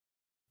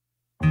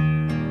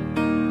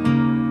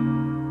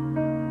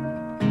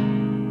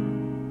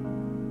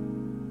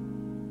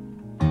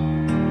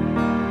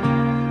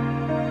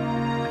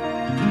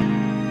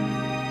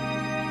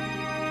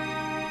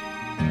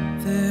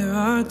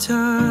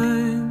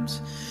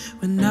times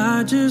when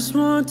I just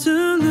want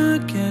to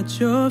look at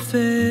your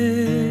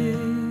face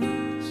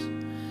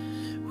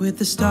with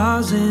the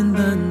stars in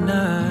the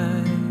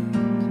night.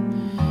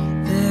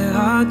 There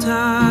are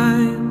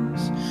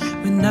times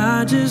when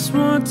I just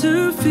want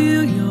to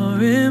feel your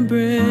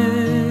embrace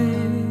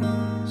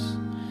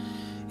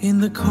in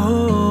the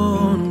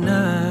cold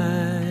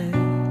night.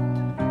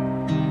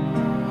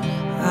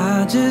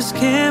 I just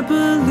can't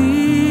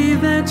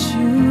believe that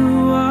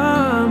you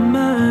are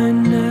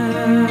mine now.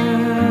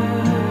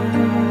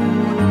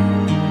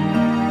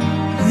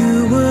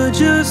 You were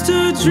just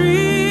a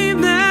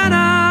dream that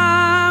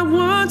I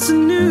once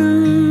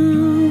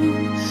knew.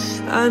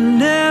 I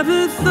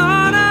never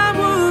thought I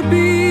would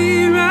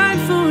be right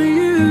for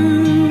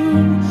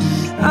you.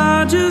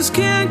 I just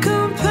can't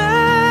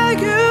compare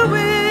you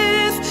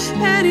with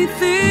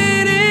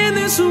anything in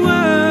this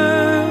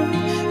world.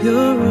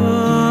 You're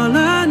all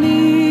I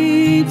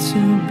need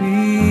to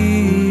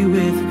be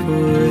with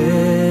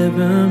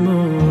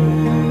forevermore.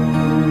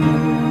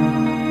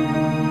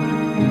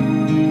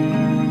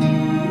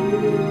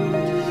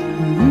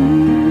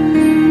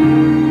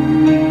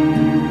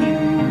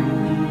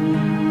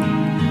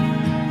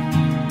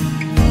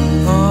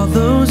 All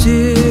those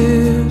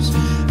years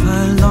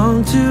I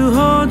long to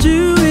hold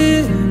you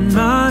in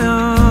my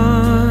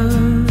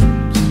arms.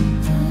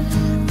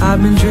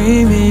 I've been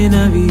dreaming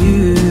of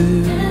you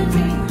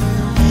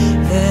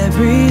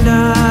every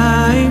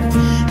night.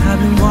 I've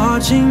been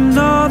watching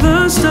all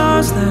the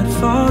stars that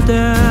fall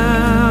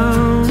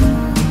down,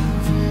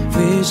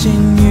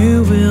 wishing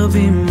you will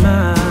be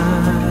mine.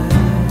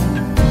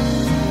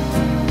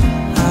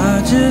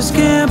 I just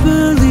can't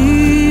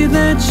believe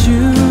that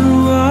you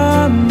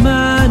are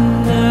mine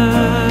now.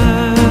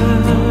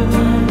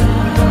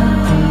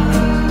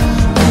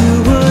 You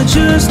were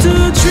just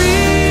a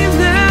dream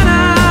that I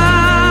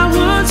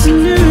once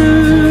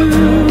knew.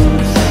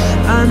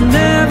 I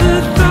never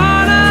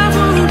thought I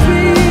would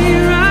be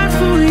right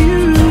for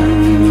you.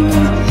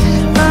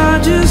 I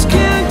just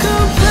can't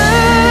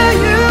compare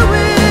you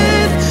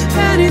with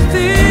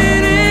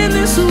anything in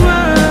this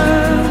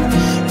world.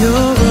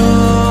 You're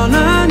all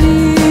I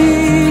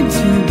need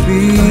to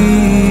be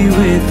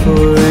with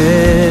forevermore.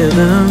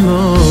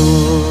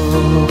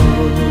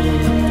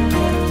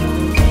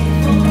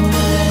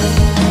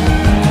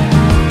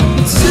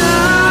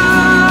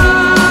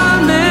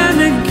 Time and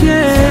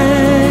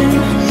again,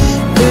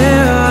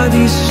 there are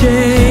these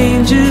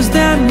changes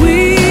that we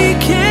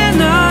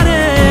cannot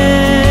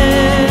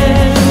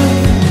end.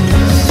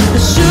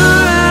 As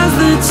sure as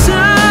the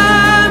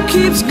time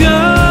keeps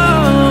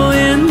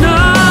going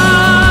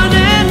on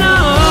and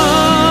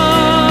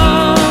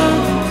on,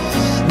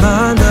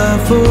 my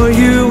love for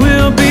you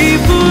will be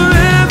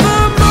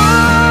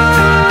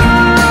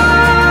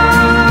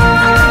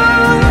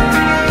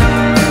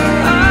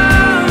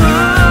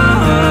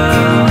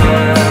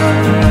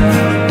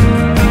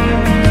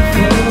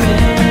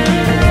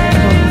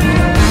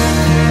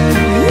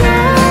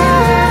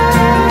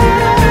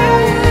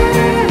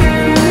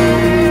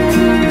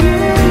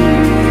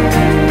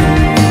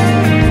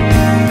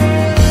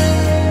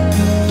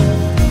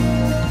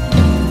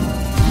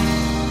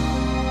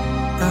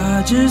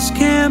I just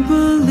can't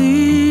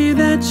believe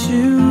that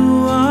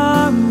you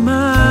are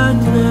mine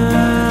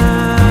now.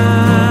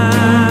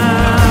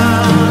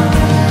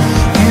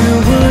 You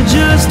were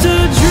just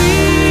a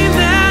dream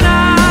that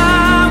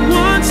I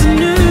once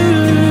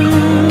knew.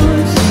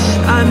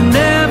 I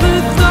never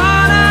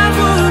thought I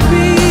would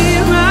be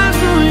right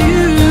for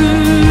you.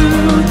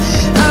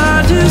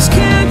 I just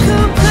can't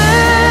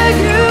compare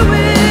you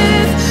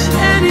with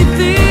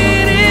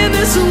anything in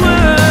this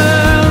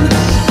world.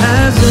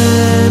 As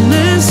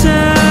endless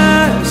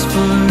as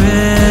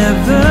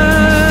forever,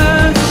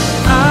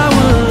 our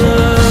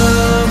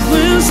love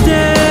will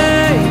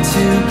stay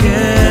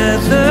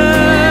together.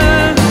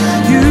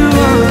 You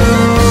are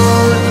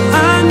all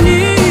I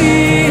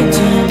need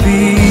to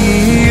be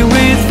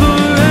with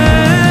forevermore.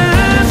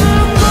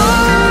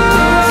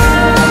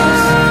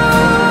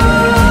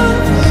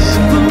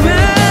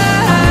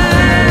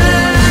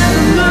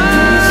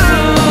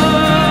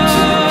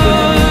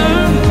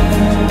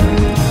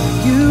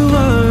 You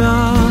are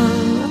all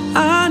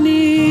I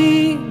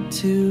need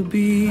to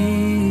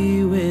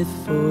be with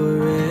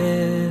forevermore.